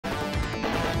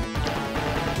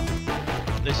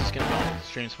this is going to be on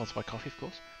stream sponsored by coffee, of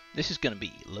course. This is going to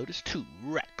be Lotus 2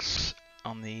 R.E.C.S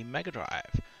on the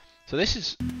Megadrive. So this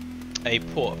is a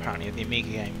port apparently of the Amiga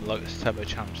game Lotus Turbo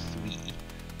Challenge 3,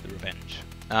 The Revenge.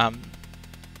 And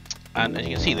as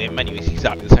you can see, the menu is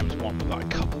exactly the same as one with like a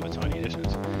couple of tiny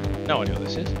additions. No idea what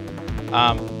this is.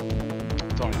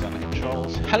 It's already done the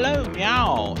controls. Hello,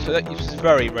 meow! So that is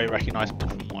very, very recognisable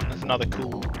from one. There's another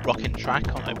cool rocking track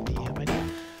on over the menu.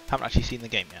 Haven't actually seen the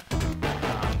game yet.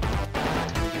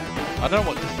 I don't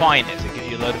know what define is. It gives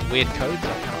you a load of weird codes.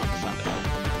 I cannot understand it.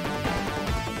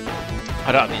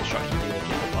 I don't have the instructions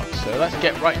either, so let's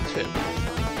get right into it.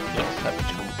 Let's have a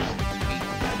chance.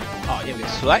 Oh, yeah, we can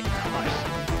select. Nice.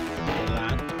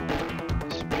 Land.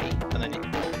 Speed. And then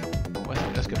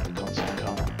let's go to the console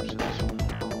card.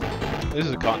 This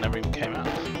is a card that never even came out.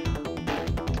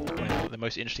 The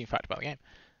most interesting fact about the game.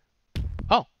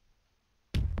 Oh.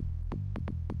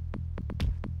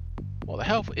 What the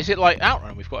hell? Is it like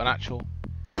Outrun? We've got an actual...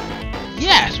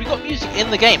 Yes! We've got music in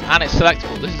the game and it's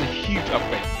selectable. This is a huge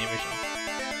upgrade from the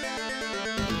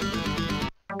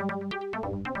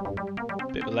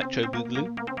original. Bit of electro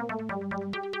boogaloo.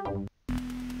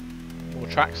 More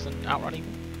tracks than Outrun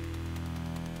even.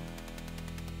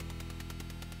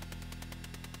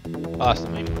 Oh, that's the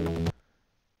main one.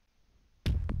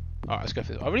 Alright, let's go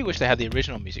for this. I really wish they had the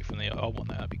original music from the old one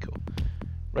there, that'd be cool.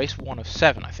 Race 1 of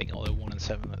 7, I think, although 1 and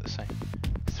 7 are the same.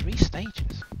 3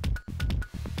 stages.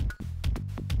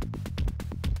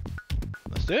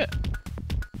 Let's do it.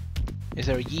 Is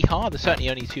there a yeehaw? There's certainly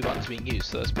only 2 buttons being used,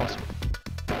 so that's possible.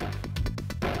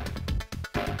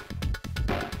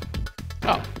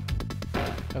 Oh.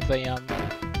 Have they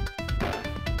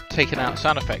taken out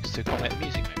sound effects to accommodate the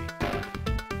music, maybe?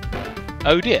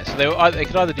 Oh dear, so they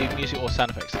could either do music or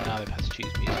sound effects, and now they've had to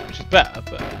choose music, which is better,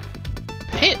 but...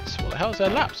 Hits! What the hell is there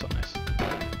laps on this?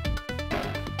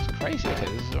 It's crazy. Okay,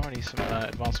 there's already some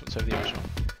advancements over the original.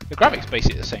 The graphics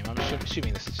basically the same. I'm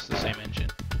assuming this is just the same engine.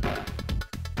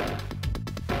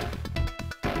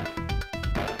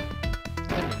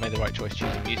 I think we made the right choice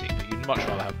choosing music, but you'd much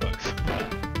rather have both.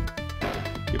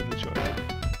 Given the choice.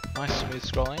 Nice smooth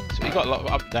scrolling. So you've got a lot of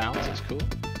up and downs, that's cool.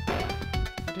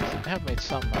 They have made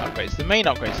some upgrades. The main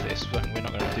upgrades to this, something we're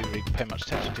not going to really pay much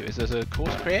attention to, is there's a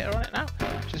course creator on it now,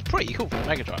 which is pretty cool for the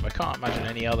Megadrive. I can't imagine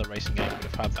any other racing game would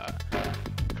have had that.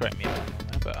 Correct me if I'm wrong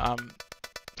there, but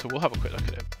so we'll have a quick look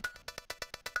at it.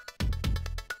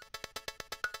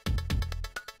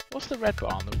 What's the red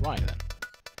bar on the right then?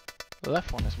 The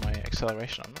left one is my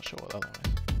acceleration. I'm not sure what the other one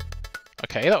is.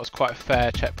 Okay, that was quite a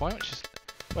fair checkpoint, which is...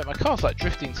 Wait, my car's like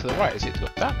drifting to the right. Is it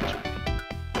got damage?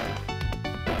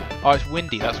 Oh, it's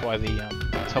windy, that's why the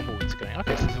tumbleweeds are going.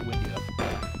 Okay, so it's a windy level.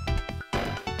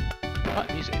 I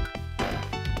like music.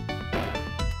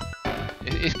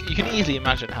 You can easily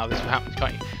imagine how this happens,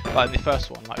 can't you? Like in the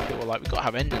first one, like people were like, we've got to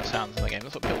have engine sounds in the game,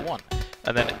 that's what people want.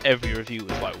 And then every review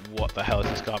was like, what the hell is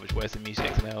this garbage, where's the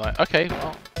music? And they were like, okay,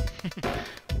 well,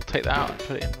 we'll take that out and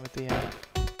put it in with the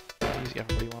music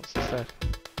everybody wants instead.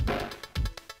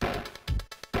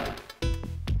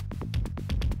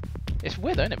 It's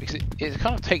weird, isn't it? Because it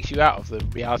kind of takes you out of the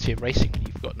reality of racing when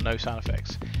you've got no sound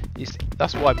effects.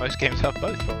 That's why most games have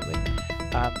both, probably.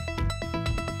 How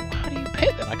do you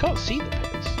pit then? I can't see the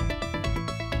pits.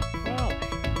 Where are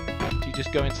they? Do you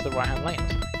just go into the right-hand lane or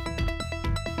something?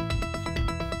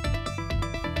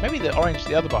 Maybe the orange,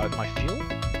 the other bar, is my fuel?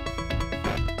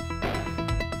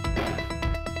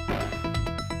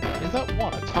 Is that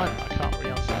one a timer? I can't really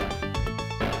understand.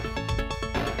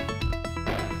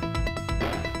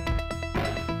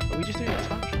 We just doing a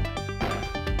time trial.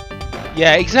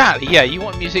 Yeah, exactly. Yeah, you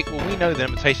want music. Well, we know the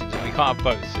limitations and we can't have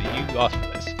both, so you asked for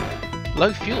this.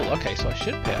 Low fuel. Okay, so I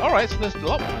should pit. Alright, so there's a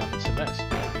lot more elements in this.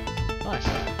 Nice.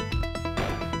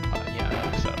 Yeah, I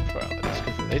like that for this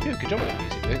because they do a good job with the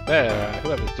music.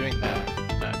 Whoever's doing their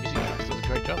music tracks does a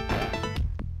great job.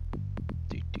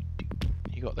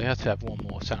 They had to have one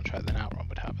more soundtrack than Outrun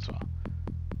would have as well.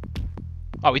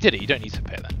 Oh, we did it. You don't need to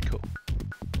pit then. Cool.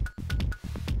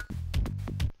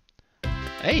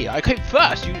 Hey, I came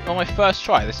first! On my first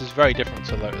try. This is very different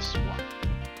to Lotus 1.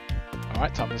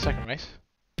 Alright, time for the second race.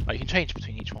 Oh, you can change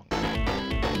between each one.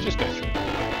 Just go through it.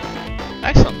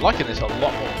 Excellent, I'm liking this a lot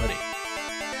more already.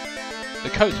 The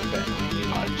codes are better than you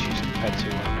like choose compared to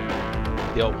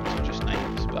the old ones are just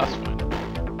names, but that's fine.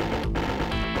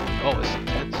 Oh, it's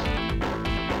intense.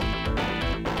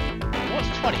 What's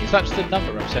 20? Is that just a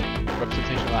number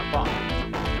representation of that bar?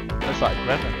 That's like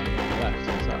red on the left,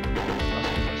 is that?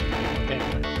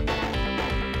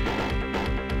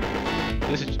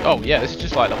 This is, oh yeah, this is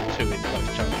just like level 2 in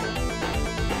Lotus Challenge.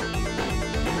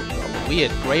 Got a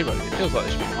weird grey road. It feels like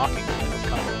there should be markings on it. It's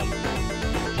kind of odd.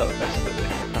 Is that the best that they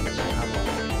have?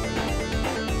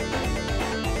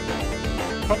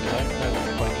 problem is I don't know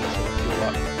if I need to fuel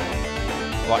up.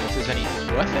 Like, if there's any,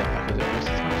 it's worth it. Like, is it waste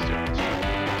of time to do this?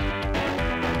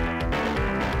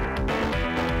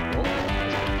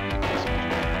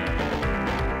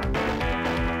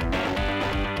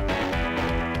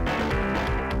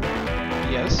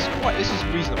 Yeah, this is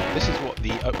reasonable. This is what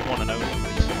the one and only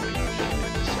release of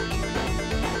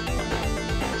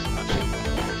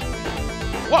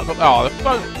What? Oh, the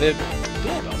phone, the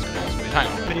doorbell's going. That's weird. Hang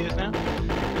on, videos now.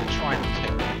 They're trying to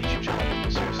take my YouTube channel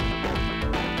more seriously.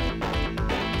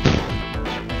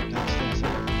 Downstairs.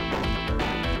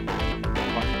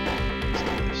 Right. Let's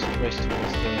do this. Race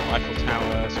towards the Eiffel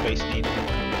Tower, Space Needle.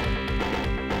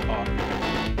 Oh,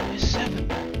 there's 7.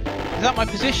 Is that my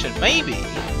position? Maybe.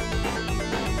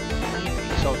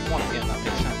 So I was 1 at the end. That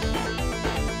makes sense.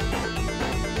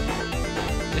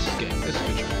 This is good. This is a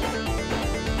good track.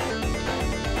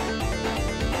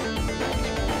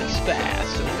 There, so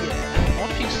yeah. I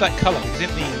wonder if you can select colour, because in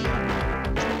the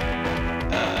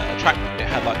track mode it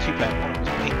had like 2 player, one was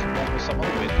pink and one was some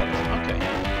other weird colours. Okay.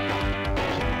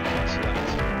 Select.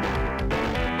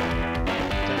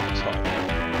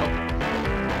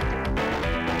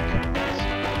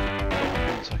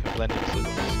 So I can blend into the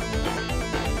ones.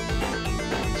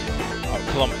 Oh,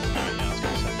 kilometres now, yeah, I was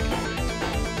going to say kilometres.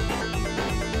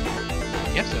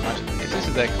 You have to imagine, if this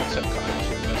is their concept car,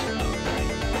 which is the best one out of the 3.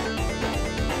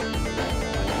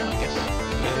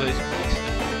 I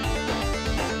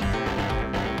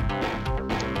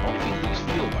wonder if you lose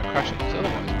fuel by crashing, because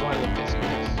otherwise, why the bits of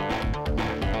this?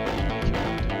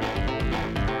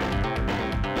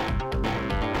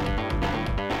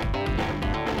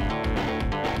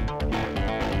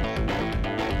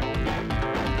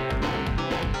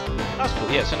 That's cool,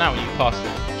 yeah, so now when you pass the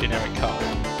generic cars,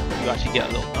 you actually get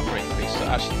a little number increase, so it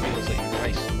actually feels like you're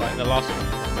racing. Like in the last one,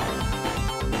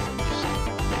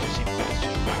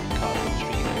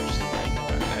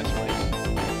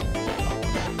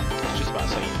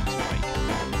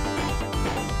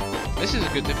 this is a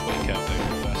good difficulty curve though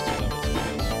for the first 2 levels.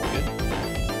 It's good.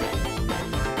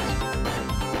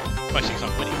 Mostly because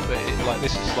I'm winning, but like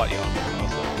this is slightly harder than the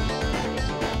last level.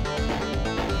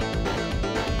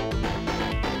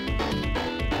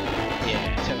 Yeah,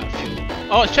 take that fuel.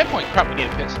 Oh, it's checkpoint. Crap, we need a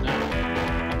pits now.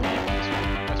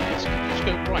 Where's pits? Can you just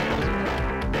go right? How does it work?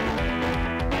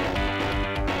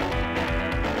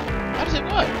 How does it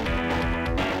work?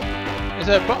 Is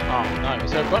there a button? Oh no,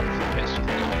 is there a button for the pits? Do you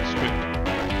think I'm screwed?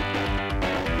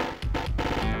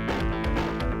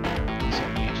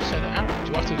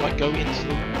 Do I have to like go into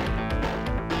the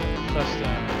first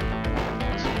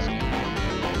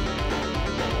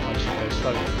I should go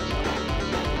slowly.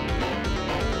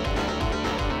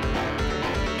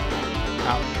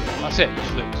 Out. That's it,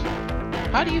 just lose.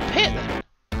 How do you pit then?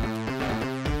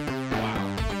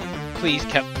 Wow. Please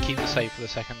keep the save for the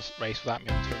second race without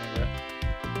me having to remember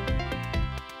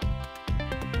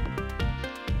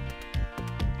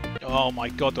it. Oh my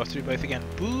god, do I have to do both again?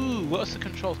 Boo! What's the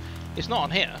controls? It's not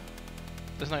on here.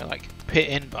 There's no like pit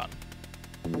in button.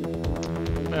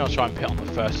 Maybe I'll try and pit on the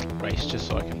first race just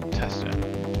so I can test it. You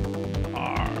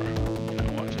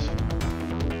know what? Just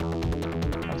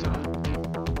how does it work?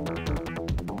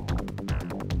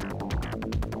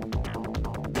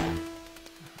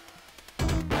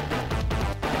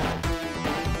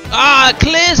 Ah, it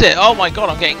clears it! Oh my god,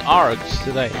 I'm getting R.E.C.S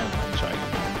today. I'll try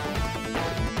again.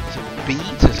 Is it B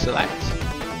to select?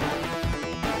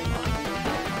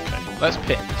 Okay, let's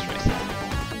pit in this race then.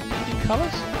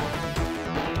 Colours?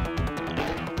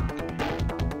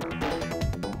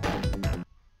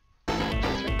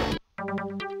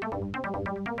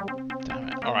 Damn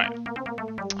it. Alright.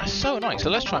 That's so annoying. So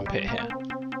let's try and pit here.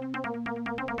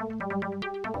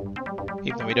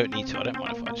 Even though we don't need to, I don't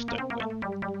mind if I just don't win.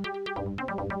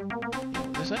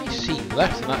 There's only C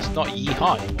left, and that's not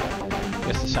yee-high. I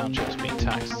guess the sound chip's being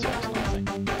taxed, so it's nothing.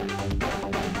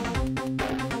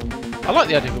 I like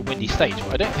the idea of a windy stage,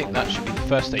 but I don't think that should be the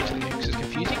first stage of the game, because it's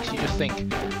confusing, because you just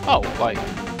think, oh, like,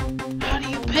 how do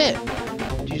you pit?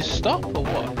 Do you just stop, or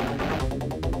what?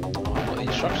 Oh, I've got the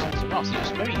instructions,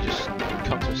 so maybe you just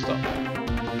come to a stop.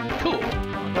 Cool,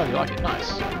 I'm glad you like it,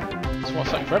 nice. That's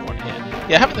what's like for everyone here.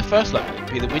 Yeah, having the first level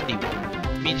be the windy one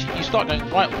means you start going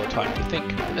right all the time, you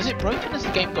think, is it broken? Has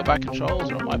the game got bad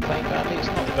controls, or am I playing badly? It's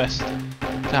not the best to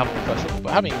have on the first level,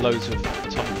 but having loads of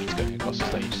tumbleweeds going across the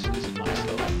stage is a nice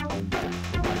little...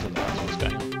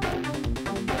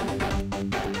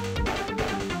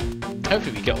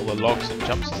 Hopefully we get all the logs and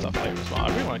jumps and stuff later as well. I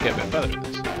really want to get a bit further in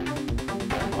this.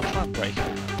 I'll try and break it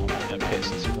on the pits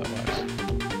and see if that works.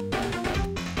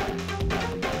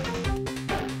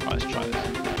 Right, let's try this.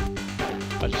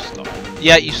 I just stop.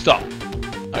 Yeah, you stop.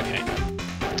 Okay.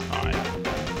 Alright.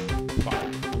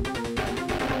 Fine.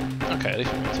 Okay, at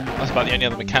least we moved out. That's about the only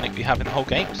other mechanic we have in the whole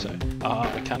game, so...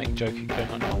 mechanic joking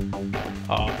going on.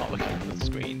 Oh, I'm not looking at the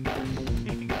screen.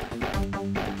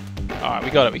 Alright, we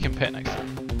got it, we can pit next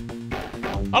time.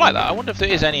 I like that. I wonder if there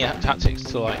is any tactics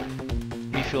to, like,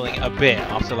 refueling a bit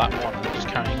after lap 1 and then just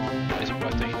carrying on. Is it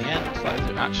worth doing in the end? Like,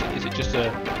 is it just a...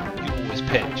 you always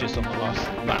pit just on the last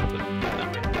lap and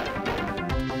that way?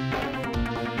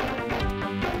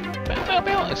 But I'll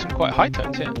be honest, some quite high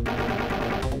tones here.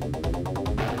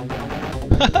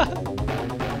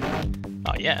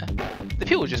 Oh yeah, the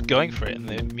people were just going for it in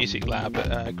the music lab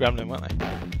at Gremlin, weren't they?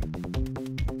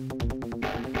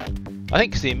 I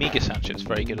think because the Amiga sound chip's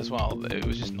very good as well, it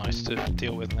was just nice to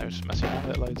deal with and they were just messing around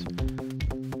with it loads.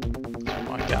 That's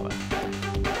what I gather.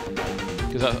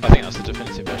 Because I think that's the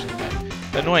definitive version of the game.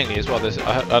 Annoyingly as well,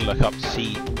 I look up to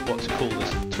see what to call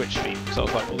this Twitch stream, because I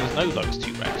was like, well there's no Lotus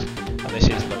 2 Rex, and this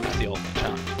is Lotus the Ultimate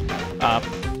Challenge.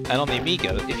 And on the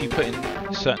Amiga, if you put in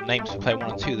certain names for player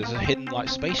 1 and 2, there's a hidden like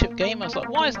spaceship game. I was like,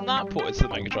 why isn't that ported to the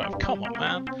Megadrive? Come on,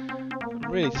 man!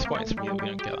 I'm really disappointed to me that we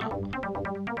don't get that.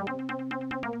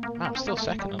 Man, I'm still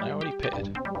second and I already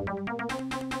pitted.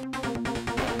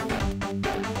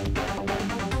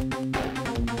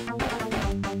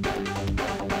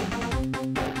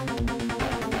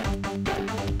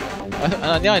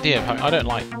 And the idea of having, I don't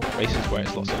like races where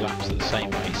it's lots of laps at the same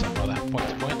pace. I'd rather have point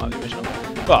to point like the original.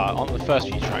 But on the first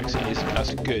few tracks,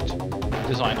 that's a good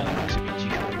design element because it means you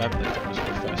can remember the numbers for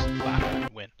the first lap and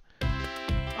win.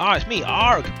 Ah, it's me,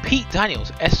 Arg, Pete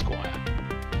Daniels, Esquire.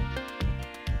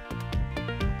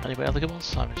 Anybody other good ones?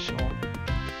 Simon Shaw,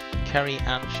 Kerry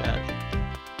and Shirley.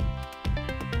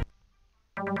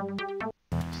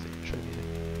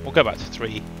 We'll go back to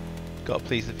 3. Got to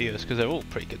please the viewers because they're all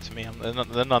pretty good to me. They're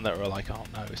none that are like, oh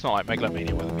no, it's not like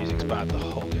Megalomania where the music's bad the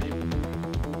whole game.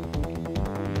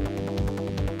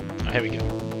 Oh, here we go.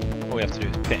 All we have to do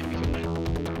is pit and we can win.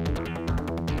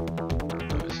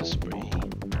 This is spree.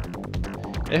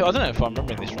 I don't know if I'm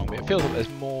remembering this wrong, but it feels like there's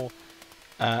more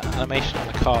animation on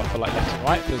the car for like left and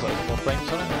right. It feels like there's more frames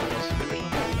on it than there was in the original.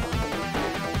 Maybe not.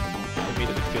 It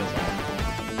immediately feels like that.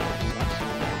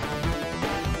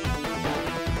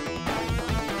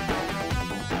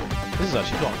 This is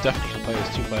actually cool. I'm definitely going to play this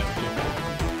 2-player game.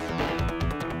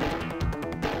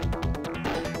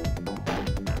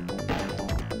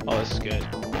 Oh, this is good.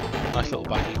 Nice little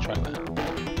backing track there.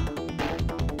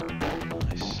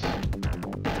 Nice.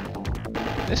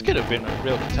 This could have been a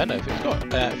real contender if it's got.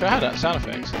 If it had that sound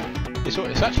effects. It's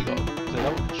actually got the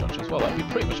level construction as well. That'd be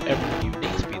pretty much everything you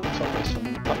need to be the top race.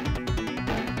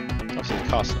 Obviously, the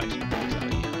car selection is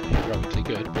exactly heroically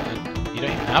good, but then you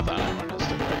don't even have that. It's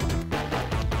still great.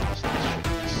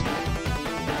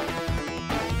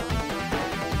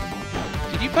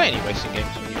 Did you play any racing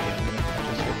games when you were younger?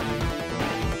 Just were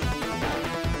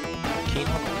you keen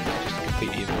on, or was it just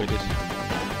completely avoided?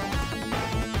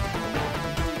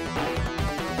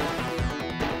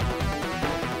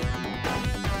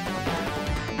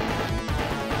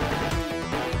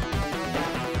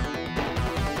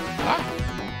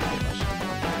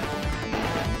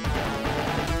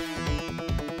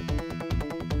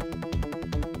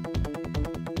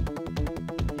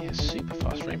 Yeah, super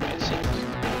fast frame rate it seems.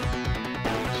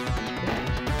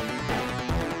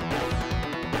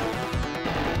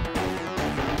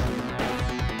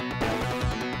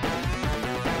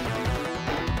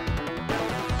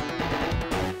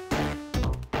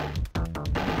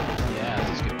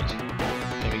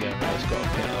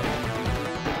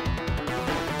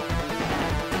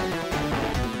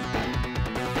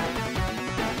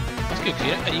 Good,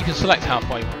 because you can select how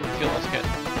far you want to feel. That's good.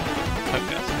 Hope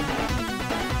that's good.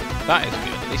 That is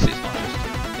good. At least it's not just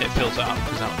it fills it up,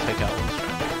 because that would take out all the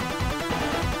strength.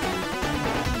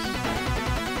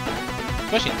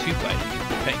 Especially in 2-player, you can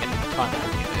be paying it in time.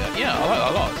 Yeah, I like that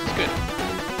a lot. This is good.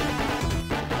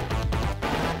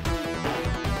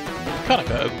 You kind of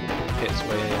go over pits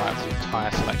where you have to do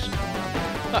entire selection.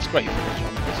 That's great for the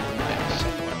genre.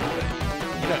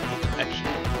 You don't need to extra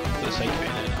for the sake of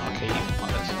it in an arcade like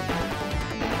this.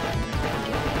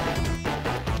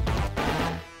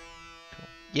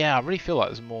 Yeah, I really feel like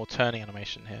there's more turning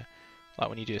animation here. Like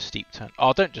when you do a steep turn.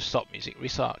 Oh, don't just stop music.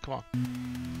 Restart. Come on.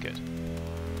 Good.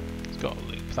 It's got a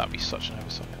loop. That'd be such an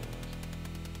oversight.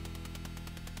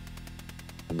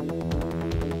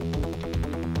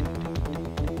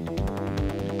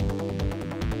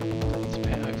 Let's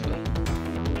pit, hopefully.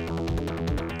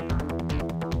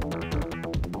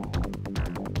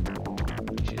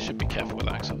 You should be careful with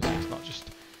that, because obviously it's not just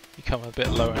you come a bit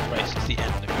lower in the race, it's the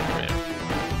end of your career.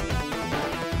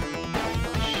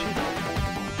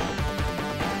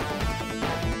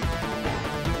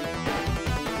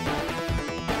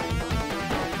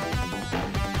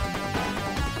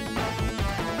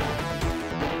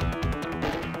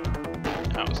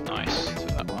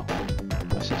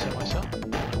 myself. I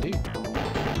do.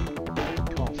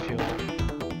 Come on, fuel.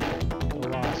 Gotta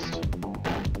last.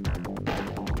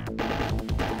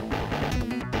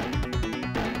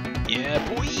 Yeah,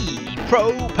 boy!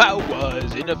 Pro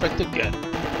powers in effect again.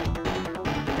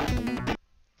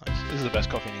 Nice. This is the best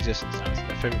coffee in existence now. It's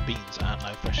my favourite beans and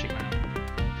no freshly ground.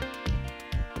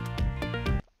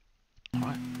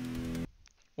 Alright.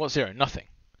 What's 0? Nothing.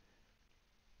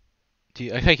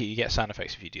 I take it you get sound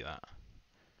effects if you do that.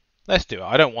 Let's do it.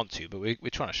 I don't want to, but we're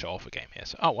trying to show off a game here.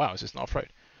 So, oh wow, is this not off-road?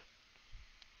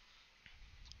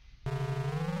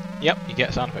 Yep, you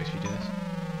get sound effects if you do this.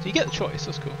 So you get the choice,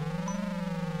 that's cool.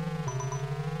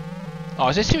 Oh,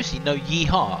 is there seriously no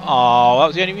yeehaw? Oh, that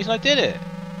was the only reason I did it.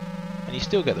 And you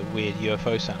still get the weird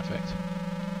UFO sound effect.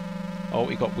 Oh,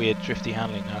 we got weird drifty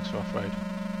handling now because we're off-road.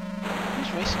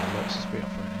 Who's racing a Lotus is pretty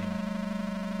off-road anyway?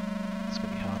 It's going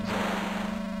to be hard, isn't it?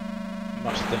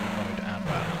 Much thinner road and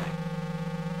bad handling.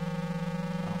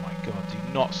 Oh my god, do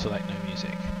not select no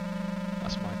music.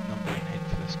 That's my #1 hint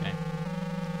for this game.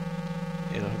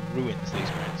 It ruins these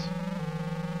grids.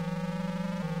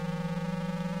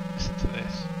 Listen to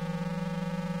this.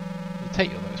 You take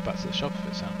your Lotus back to the shop if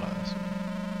it sounds like this.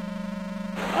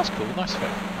 That's cool, nice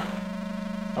effect from that.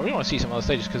 I really want to see some other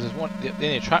stages because there's one in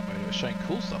the track mode it was showing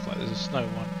cool stuff like there's a snow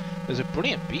one, there's a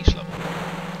brilliant beach level.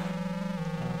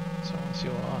 So I want to see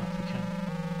all that if we can.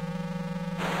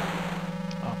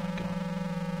 Oh my god.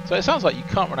 So it sounds like you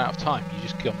can't run out of time, you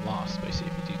just come last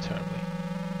basically if you do terribly.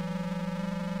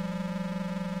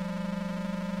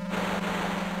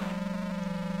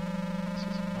 This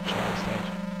is a much higher stage.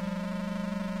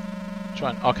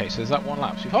 Okay, so there's that one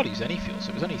lap, so we've hardly used any fuel, so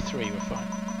if it was only 3 we're fine.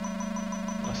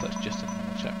 Unless that's just a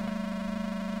normal checkpoint.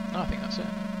 No, I think that's it.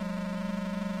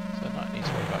 So I don't need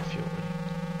to worry about fuel really.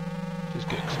 Which is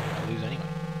good because I'm going to lose anyway.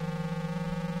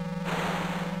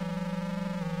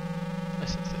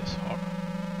 Listen to this horror.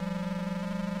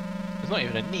 There's not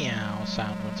even a meow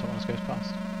sound when someone else goes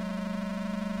past.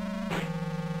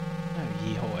 No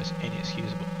yeehaw is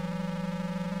inexcusable.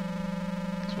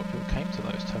 That's what people came to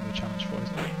Lotus Turbo Challenge for,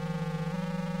 isn't it?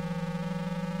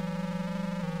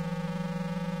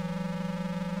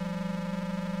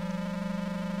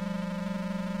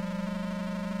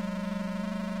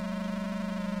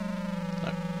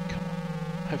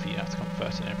 Hopefully you have to come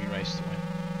first in every race to win.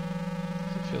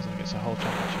 It feels like it's a whole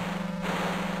championship.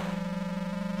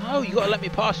 No, you gotta let me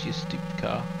pass, you stupid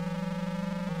car.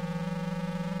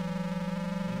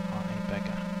 You are a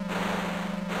beggar.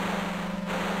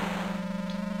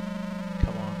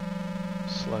 Come on.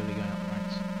 Slowly going up the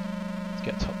ranks. Let's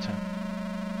get top 10.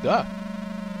 Ah!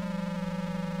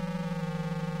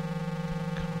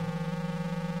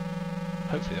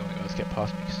 Hopefully they won't be able to get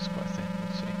past me because it's quite thin.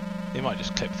 We'll see. They might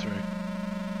just clip through.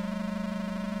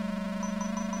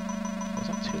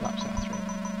 2 laps out of 3.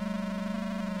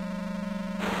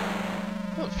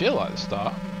 Doesn't feel like the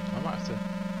start. I might have to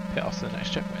pit off to the next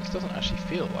checkpoint. It doesn't actually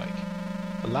feel like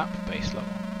a lap base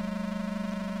level.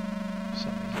 For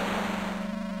some reason.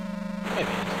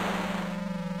 Maybe it is.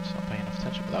 Just not paying enough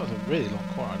attention. But that was a really long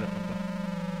corner, I don't remember.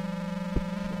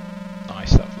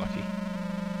 Nice, that was lucky.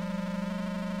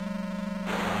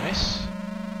 Nice.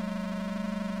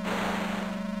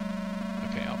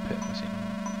 Okay, I'll pit if I see no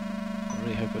one. I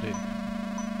really hope I do.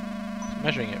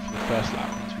 Measuring it for the first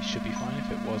lap means we should be fine if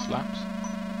it was laps.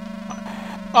 Right.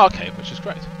 Oh, okay, which is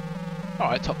great.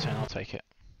 Alright, top 10, I'll take it.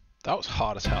 That was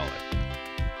hard as hell though.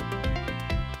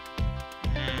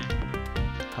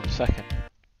 Come second.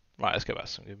 Right, let's go back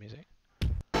to some good music.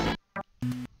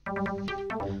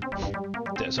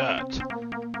 Desert.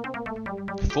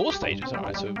 4 stages,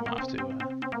 alright, so we might have to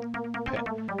pit.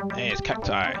 Hey, it's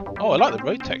cacti. Oh, I like the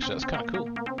road texture, that's kind of cool.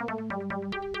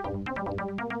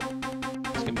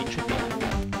 It's going to be tricky.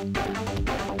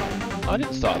 I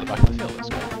didn't start at the back of the field, that's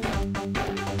good.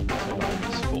 So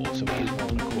it's 4, so we use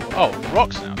 1.25. Oh,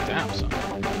 rocks now, damn son.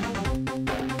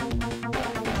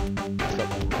 Let's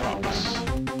level rocks.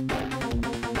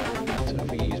 So if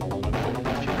we use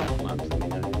 1.25 if you want laps, let me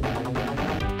know.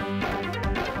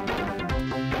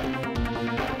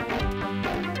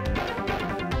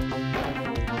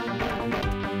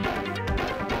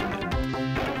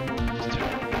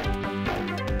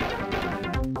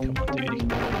 Come on, dude, you can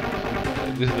do it.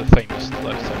 This is the famous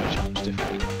Lotus Turbo Challenge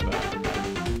difficulty coming back.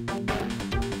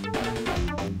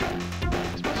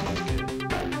 This music's good.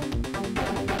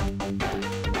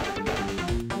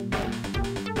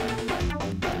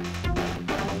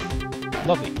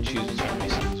 Lovely you can choose between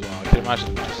races as well. I can imagine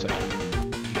them just saying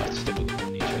you have to stick with the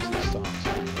one you chose at the start.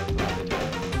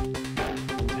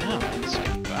 Damn, it's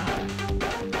getting bad.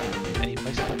 Any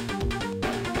place like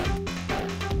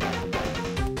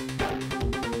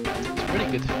it's a really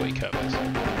good difficulty curve this.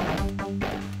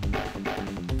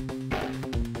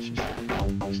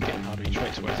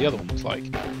 the other one was like,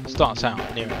 starts out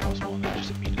near impossible and then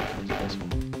just immediately becomes impossible.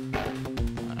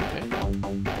 Okay.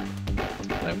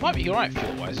 Well, it might be alright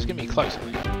fuel-wise, it's going to be close, I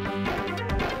think.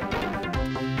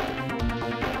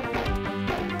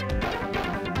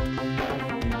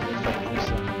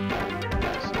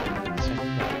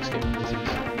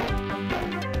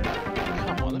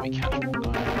 Come on, let me catch one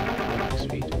guy.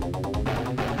 Speed.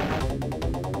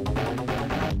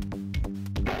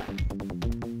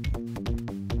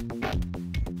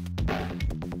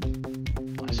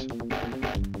 Nice.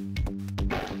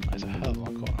 That's a hell of a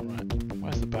long corner, right?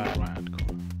 Where's the bad right hand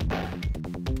corner?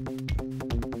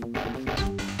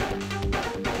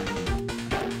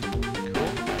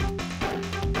 Cool.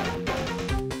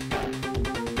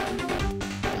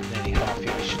 Nearly half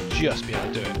here. We should just be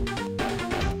able to do it.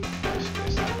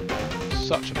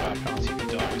 Such a bad penalty if he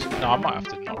dies. No, I might have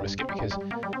to not risk it because I'm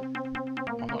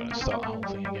not going to start the whole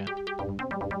thing again.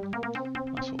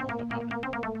 That's what will end up happening.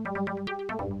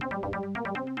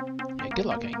 Yeah, good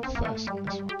luck getting first on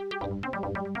this one.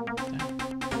 Yeah.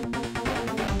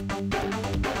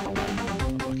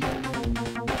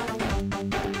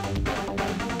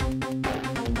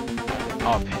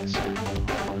 Oh, piss.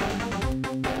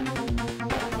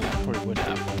 Probably would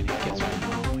have when he gets one.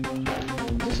 Oh my god.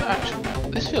 This is actual.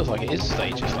 This feels like it is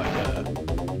staged, it's like a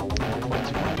point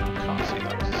to point. I can't see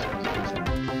that was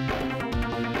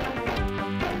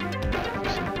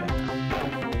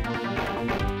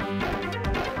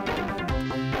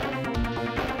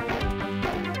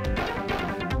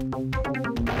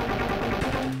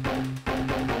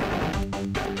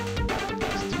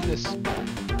Let's do this.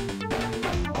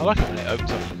 I like it when it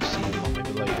opens up and you can see the one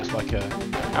maybe below you. It's like a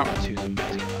Outrun 2 is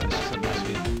amazing at that. It's just a nice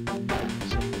feeling.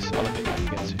 Seeing this elevator you can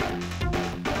get to.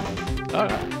 Oh,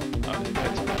 no.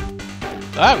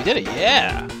 Oh, we did it,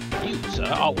 yeah! You, sir,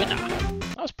 our winner.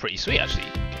 That was pretty sweet, actually.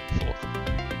 Fourth.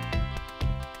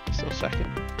 Still second.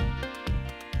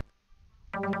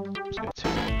 Let's go 2.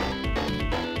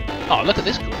 Oh, look at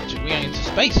this gorge. We're going into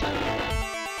space now.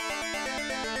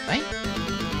 Hey?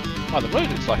 Oh, the road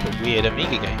looks like a weird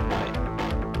Amiga game,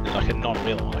 like a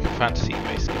non-real one, like a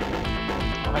fantasy-based game.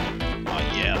 Oh,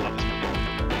 yeah, I love this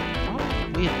one. Oh,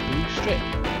 weird blue strip.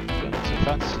 Going into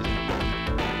fantasy.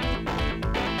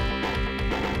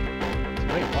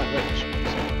 Very wide range.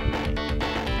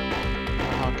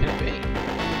 How hard can it be?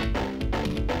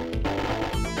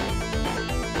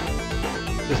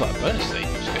 This is like a bonus stage,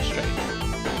 you just go straight.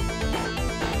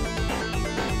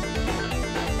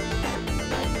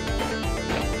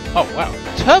 Oh wow,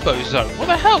 Turbo Zone, what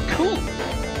the hell, cool!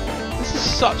 This is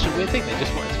such a weird thing, they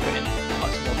just wanted to put in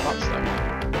like some more fun stuff.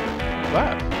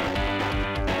 Wow.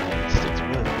 Stick to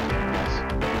real.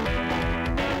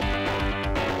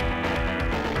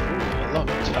 I love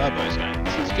Turbo Zone.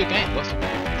 This is a good game. Lots of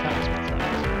mechanics been thrown in.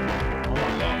 Oh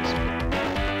my god.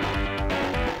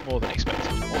 More than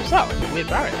expected. What was that? Like a weird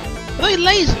barrier. Are they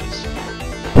lasers?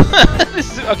 This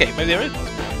is okay. Maybe there is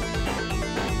possible.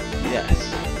 Yes.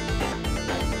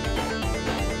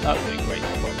 That would be a great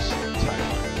box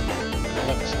tagline.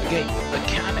 Lotus, the game with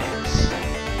mechanics.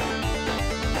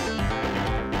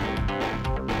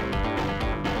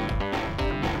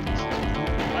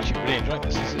 I'm actually really enjoying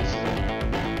this.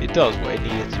 It does what it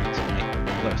needed to make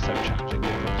Lotus Turbo Challenge a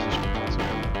good proposition.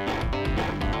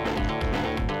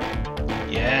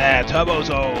 Yeah, Turbo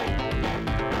Zone!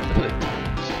 Look at it.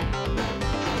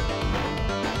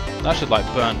 That should like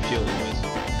burn fuel always.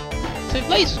 So if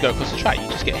lasers go across the track, you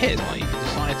just get hit. It's not like you can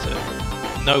decide to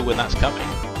know when that's coming.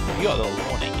 If you got a little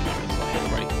warning, you know it's like hit a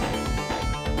break.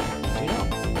 Do you not?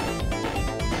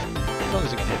 As long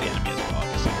as it can hit the enemy as well, I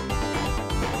guess.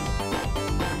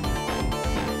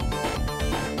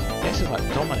 This is like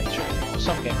Dominator or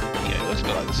some game from Neo. It looks a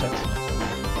bit like the Sentinel.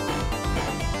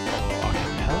 Oh,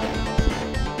 Archipelago?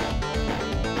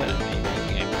 That would be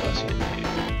a game first hit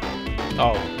here.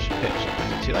 Oh, we should pitch.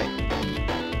 Is it too late?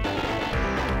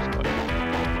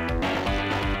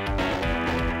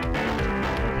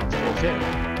 Okay.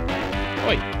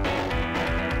 Oi!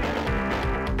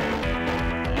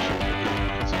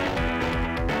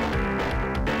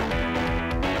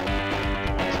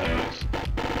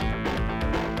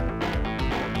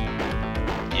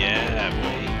 Yeah,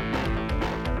 boy.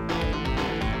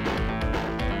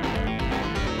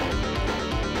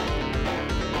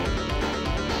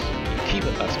 Keep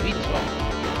at that speed as well.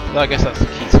 Well, I guess that's the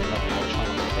key to leveling up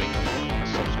trying not to break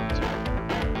subsequent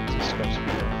to scrub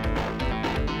speed off.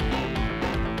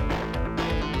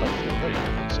 Hopefully already, I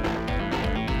think so.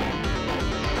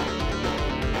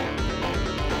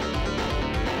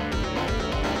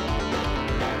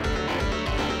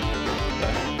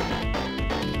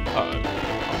 Uh-oh.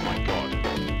 Oh my god. I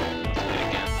have to do it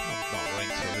again. I'm not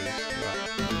wanting to lose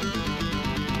that.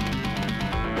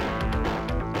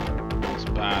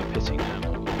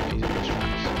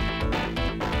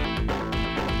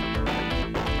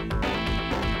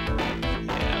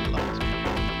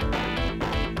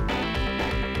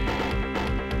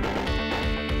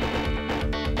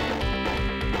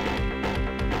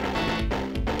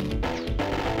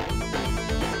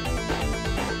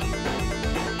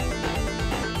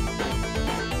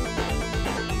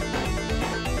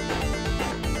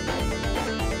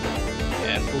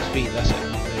 speed, that's it.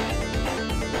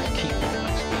 Just keep the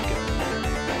max speed going.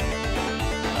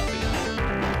 That'll be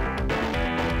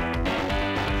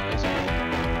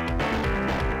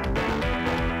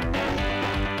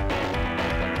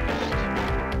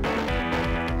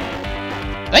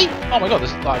Hey! Oh my god,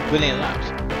 there's like a billion laps.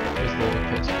 There's the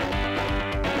pits.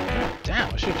 God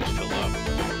damn, I should have just filled up.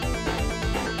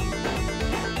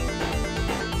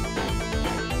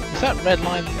 Is that red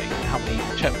line thing how many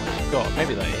checkpoints you've got?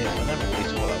 Maybe that is. I never really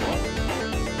saw what that was.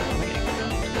 I'm getting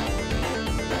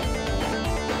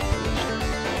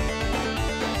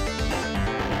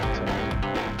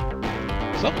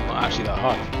some of them not actually that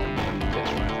hard.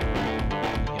 Pits, right?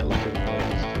 You get lucky with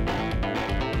those.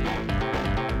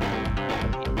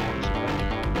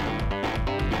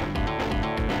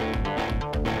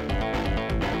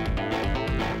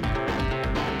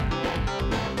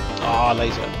 Ah,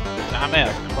 laser. Damn it,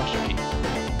 I can crush you.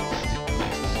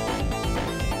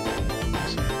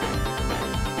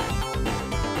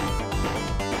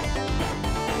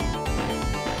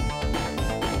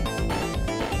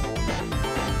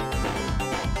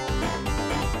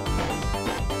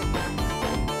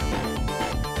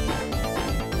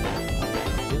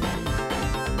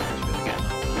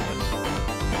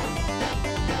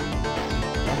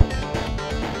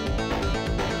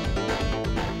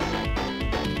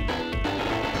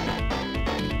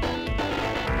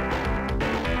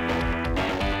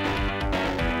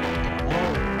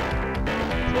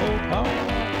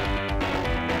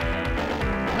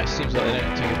 Seems like they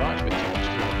don't take advantage of it too much,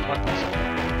 it's quite possible.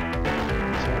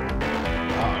 So,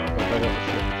 I've got to go over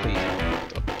fuel, please.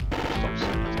 Stop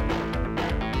saying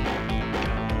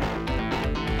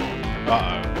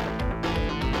that.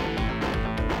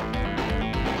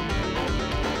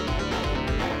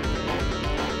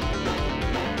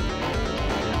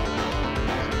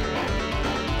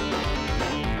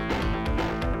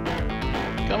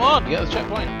 Come on, get the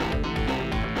checkpoint.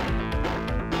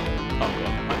 Oh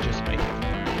god, might just make it.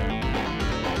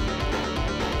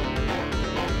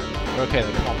 Okay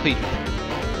then, come on, please.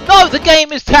 No, the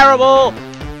game is terrible!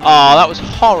 Oh, that was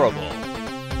horrible.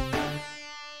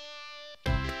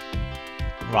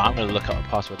 Right, I'm going to look up a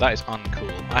password. That is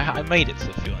uncool. I made it to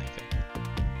the fueling thing.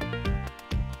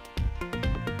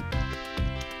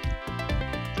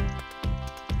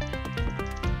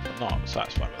 I'm not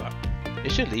satisfied with that.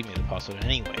 It should leave me the password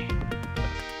anyway.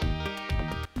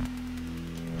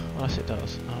 Unless it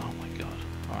does. Oh my god.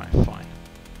 Alright, fine.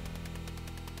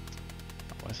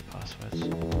 Where's the passwords?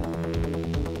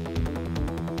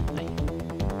 Hey.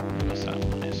 What's that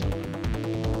one here somewhere?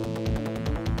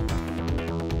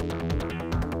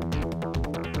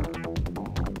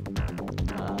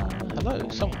 Hello,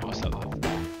 someone must have that.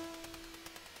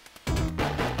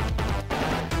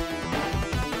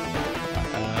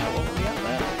 What were we at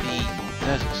there? The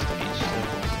desert stage. So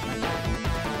what's the next one?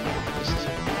 This is it.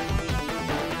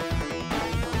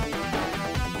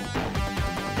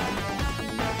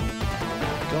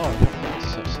 God, that's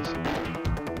sepsis.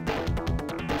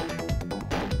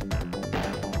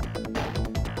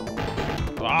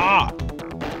 Ah!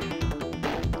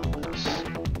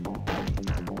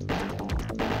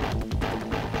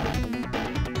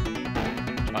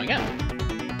 Try again.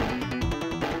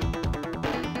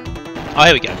 Oh,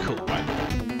 here we go. Cool. Right.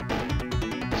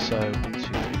 So 1, 2, 3.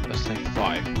 Let's say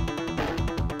 5.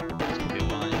 It's gonna be a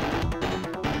while.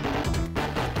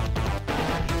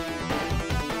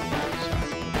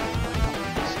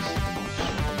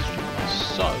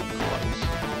 So close.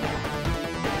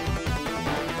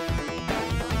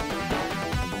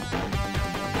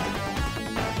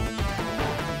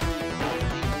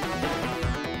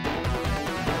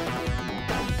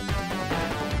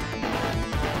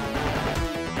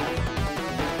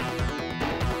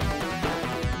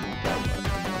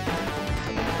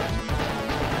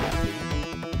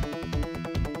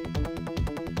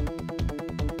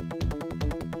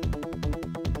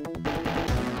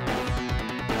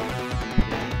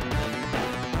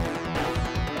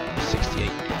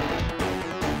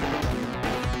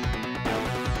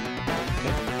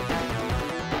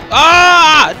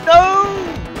 Ah! No!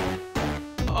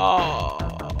 Oh.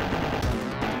 Oh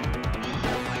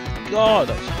my god,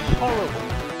 that's horrible.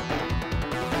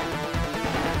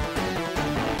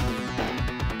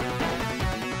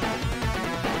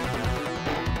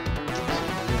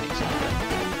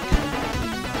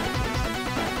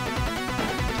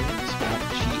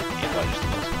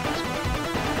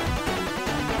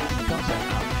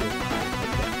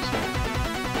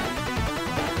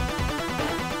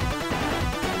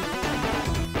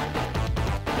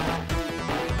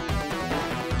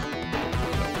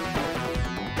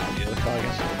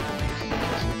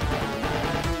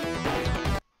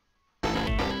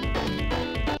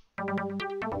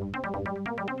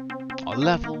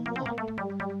 level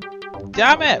 1.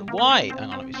 Damn it! Why?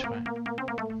 Hang on, let me try.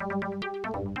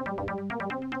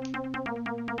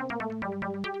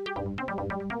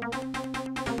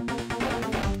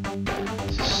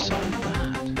 This is so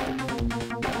bad.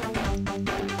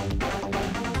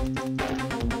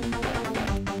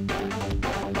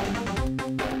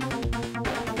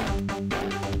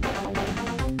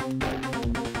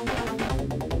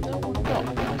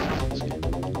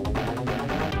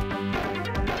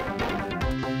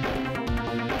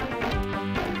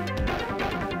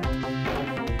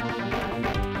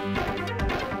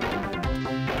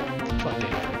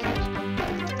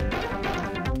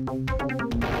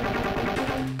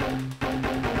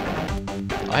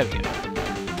 Oh, here we go.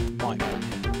 My God.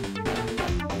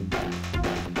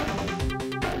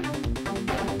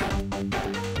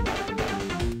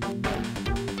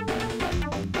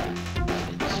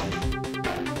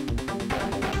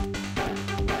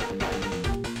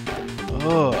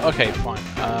 Oh, okay, fine.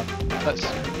 Let's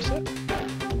reset.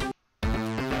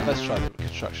 Let's try the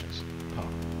constructions part.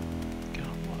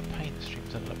 God, what a pain the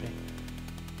streams ended up being.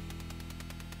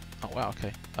 Oh wow,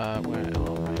 okay. Where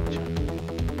are we?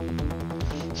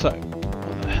 So,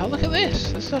 what the hell? Look at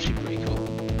this! This is actually pretty cool.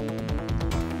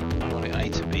 I want to A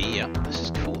to B, yeah. This is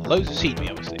cool. Loads of scenery,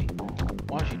 obviously.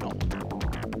 Why would you not want that?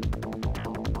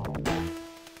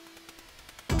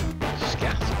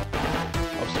 Scatter.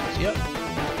 Obstacles, yep.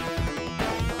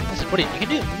 This is brilliant. You can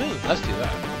do the moon. Let's do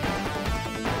that.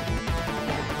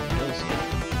 Hills, yeah.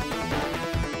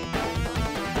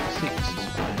 Sequences,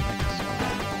 fine.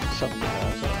 Some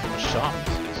sharp.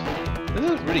 This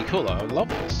is really cool though. I love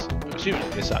this. I'm assuming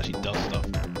this actually does stuff.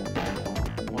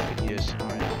 What could use?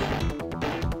 Alright.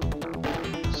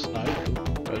 Snow, cool.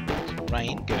 Road,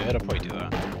 rain, good. I'll probably do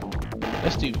that.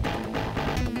 Let's do.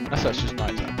 That's just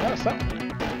nighttime. Oh, that's that one.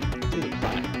 Isn't it? Do the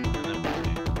planet, and then we'll do.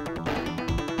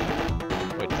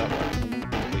 Wait, did that work?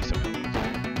 Please tell me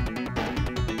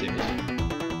it did.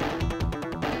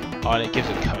 Oh, and it gives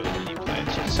a code when you play it.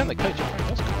 So you can send the code to your phone.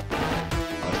 That's cool.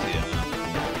 Let's do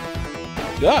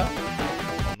that. Yeah.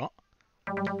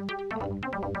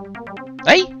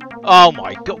 Hey! Oh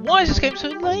my god, why is this game so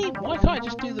lame? Why can't I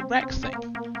just do the R.E.C.S thing?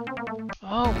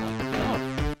 Oh my god.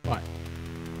 Right.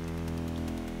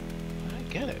 I don't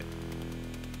get it.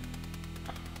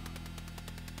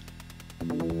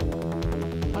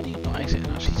 How do you not exit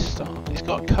and actually start? It's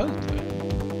got a code though.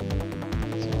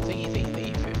 It's a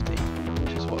thingy 50,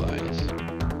 which is what that is. I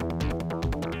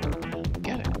don't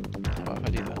get it. How about if I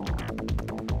do that?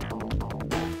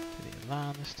 Do the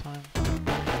alarm this time.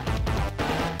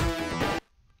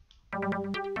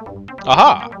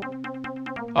 Aha!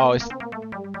 Oh, it's...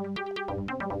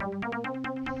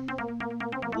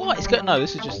 What? It's got... No,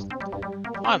 this is just...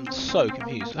 I'm so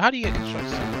confused. How do you get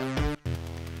constructed somewhere?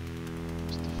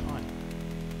 It's defined.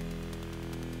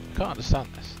 I can't understand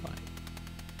this. Like...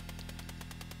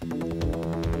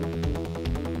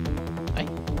 Hey?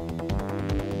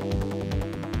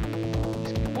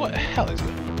 What the hell is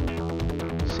going on?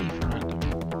 C for random.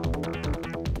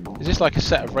 Is this like a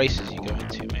set of races you go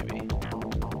into, maybe?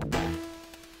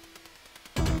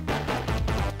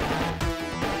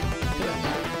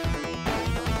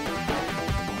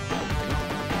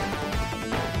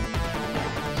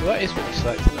 So that is what we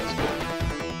selected, that's good.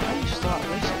 How do you start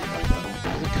racing back up?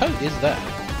 Because the code is there.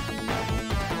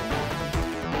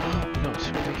 Oh gosh,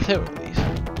 can we clear all these?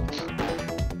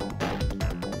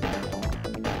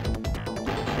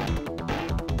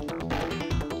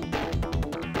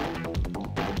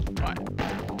 Right.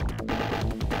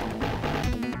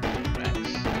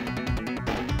 R.E.C.S.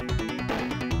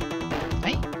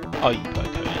 Hey? Oh, you can put a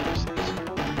code in, obviously.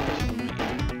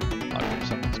 Like from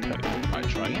someone's code. Right,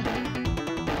 try again.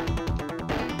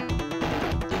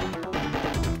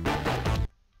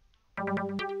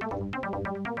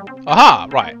 Aha!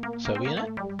 Right. So are we in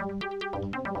it?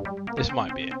 This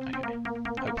might be it. Okay.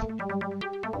 Hopefully.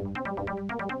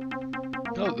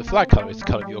 Oh, the flag colour is the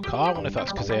colour of your car. I wonder if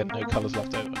that's because they had no colours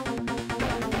left over.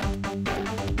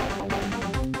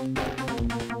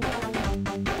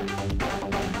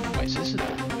 Wait, so this is...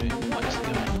 What is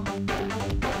going on?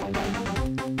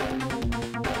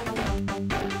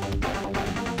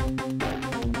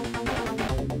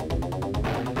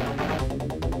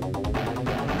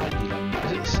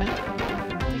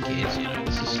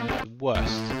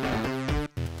 Worst.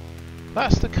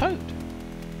 That's the code.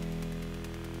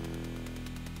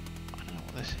 I don't know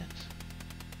what this is.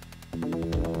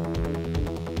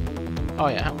 Oh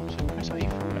yeah, hang on. So press A for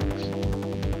R.E.C.S.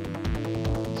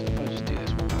 So if I just do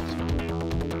this one more time.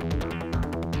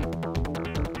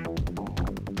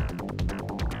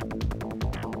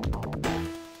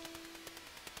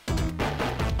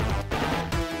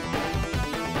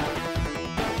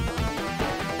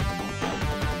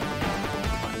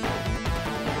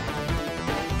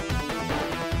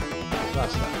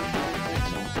 that's that.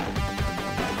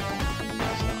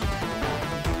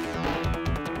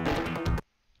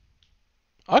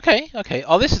 Okay, okay.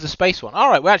 Oh, this is the space one.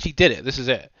 Alright, we actually did it. This is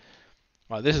it.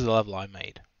 Right, this is the level I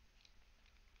made.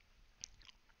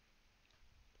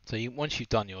 So once you've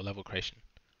done your level creation...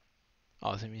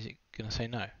 Oh, is the music going to say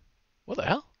no? What the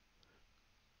hell?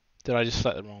 Did I just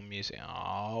select the wrong music?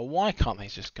 Oh, why can't they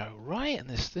just go right? And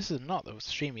this is not the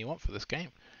stream you want for this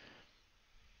game.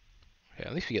 Okay,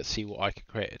 at least we get to see what I could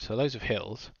create. So loads of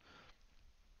hills.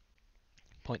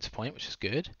 Point to point, which is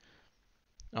good.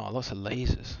 Oh, lots of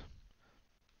lasers.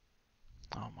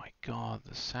 Oh my god,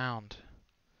 the sound.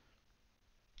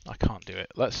 I can't do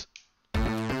it. Let's... What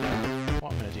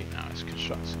I'm going to do now is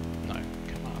construct... No,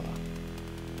 come out of that.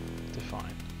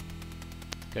 Define.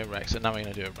 Go Rex, and now we're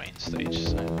going to do a rain stage.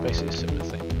 So basically a similar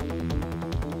thing.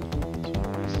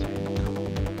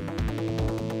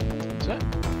 Is it?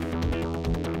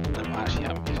 Then we'll actually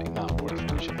have music. That'll already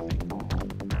finish it, I think.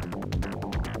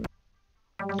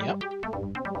 Yep.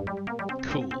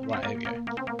 Cool. Right, here we go.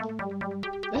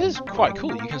 This is quite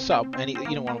cool. You can set up any.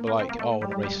 You don't want to be like, oh, I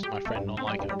want to race my friend on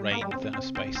like a rain within a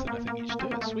space. Then I think you should do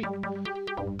it. Sweet.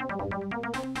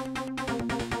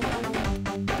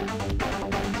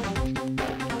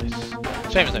 Nice.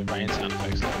 Shame there's no rain sound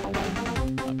effects.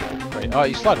 That'd be great. Oh,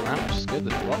 you slide around, which is good.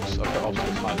 The rocks. I've got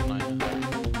obstacles higher than I am.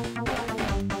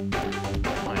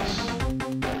 Nice.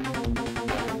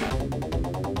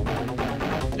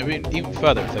 It'd be even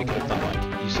further if they could have done like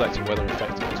you select a weather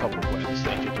effect on top of where the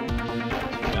stage you're doing.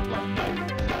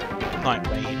 Night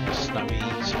rain or snowy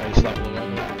space level or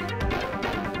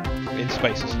whatever. In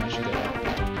space, the snow should go up.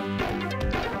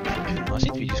 I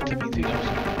seem to be just clipping through those.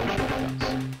 I'm not sure if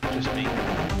that's just me.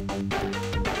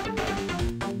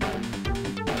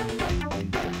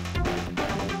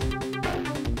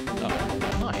 Oh,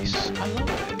 nice. I love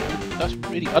it. That's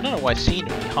really. I don't know why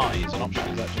scenery high is an option.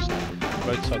 Is that just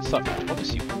roadside stuff?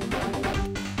 Obviously,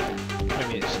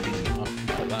 maybe it speeds them up,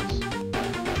 but that's.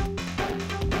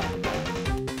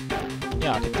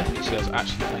 Yeah, I can definitely see us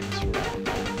actually playing this for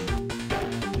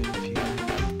a few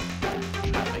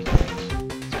track maker things.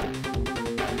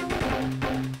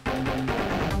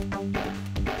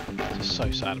 Just so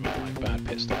sad about my bad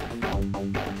pit stop.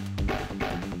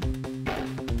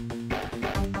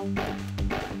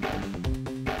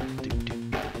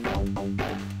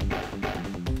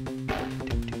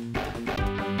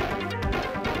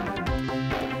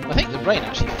 I think the rain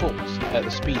actually falls at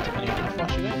the speed depending on how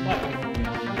fast you're going. Might be.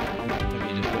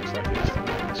 Looks like it's the way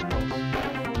it scrolls.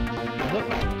 It looked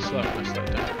like it was slow when I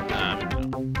slowed down. Nah, maybe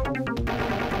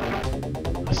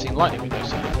not. I've seen lightning with no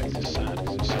sound effects. It's sad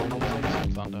because it's so cool things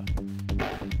like thunder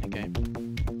in the game.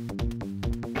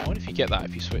 I wonder if you get that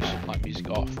if you switch like music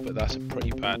off, but that's a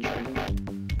pretty bad trade-off.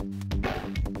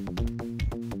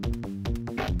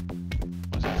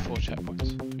 What is that? 4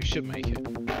 checkpoints. We should make it.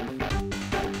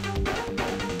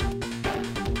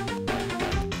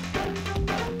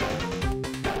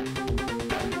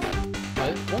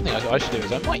 One thing I should do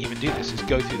is I might even do this is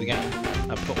go through the game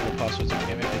and put all the passwords in the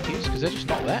game FAQs because they're just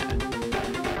not there.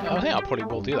 I think I probably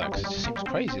will do that because it just seems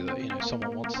crazy that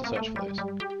someone wants to search for those.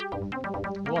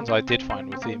 The ones I did find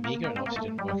with the Amiga and obviously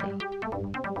didn't work out.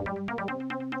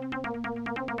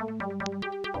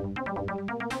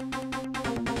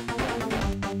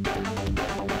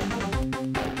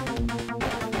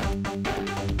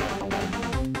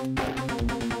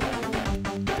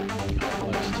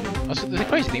 The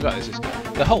crazy thing about this is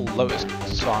the whole Lotus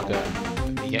saga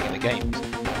of me getting the games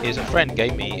is a friend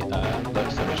gave me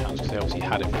Lotus Turbo Challenge because they obviously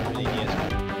had it for a million years ago.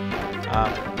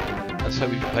 And so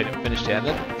we played it and finished it,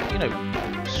 and then,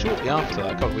 shortly after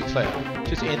that, a couple of weeks later,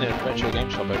 just in a retro game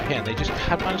shop over here, and they just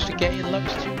had managed to get in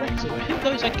Lotus 2 Rex. Like, who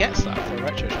goes and gets that for a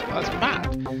retro shop? That's mad.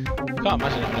 Can't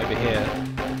imagine anyone over here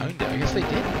owned it. I guess they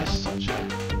did. It's such a, I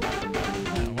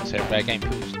won't say a rare game,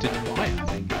 people just didn't buy it, I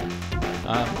think.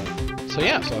 So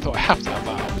yeah, so I thought I have to have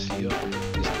that, obviously,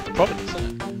 it's Providence,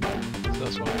 isn't it? So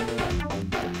that's why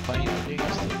I'm playing the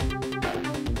games.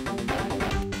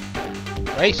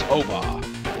 Race over!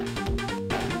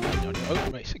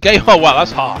 Open race. Okay, oh wow,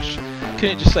 that's harsh.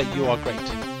 Couldn't it just say, you are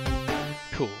great?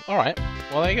 Cool, alright.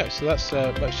 Well, there you go, so that's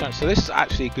Lotus Challenge. So this is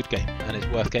actually a good game, and it's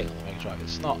worth getting on the Megadrive.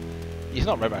 It's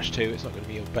not Red Rash 2, it's not going to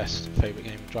be your best favourite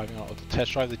game driving on, or to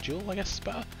test drive the Duel, I guess is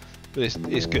better. But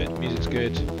it's good, music's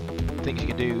good, things you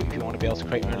can do if you want to be able to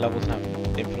create your own levels and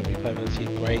have infinite replayability,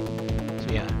 great. So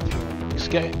yeah, just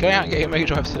go out and get your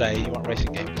Megadrive today, you want a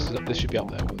racing game, this should be up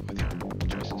there with your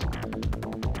choices.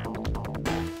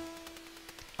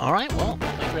 Alright, well,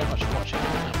 thank you very much for watching,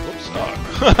 and whoops,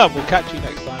 we'll catch you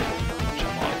next time.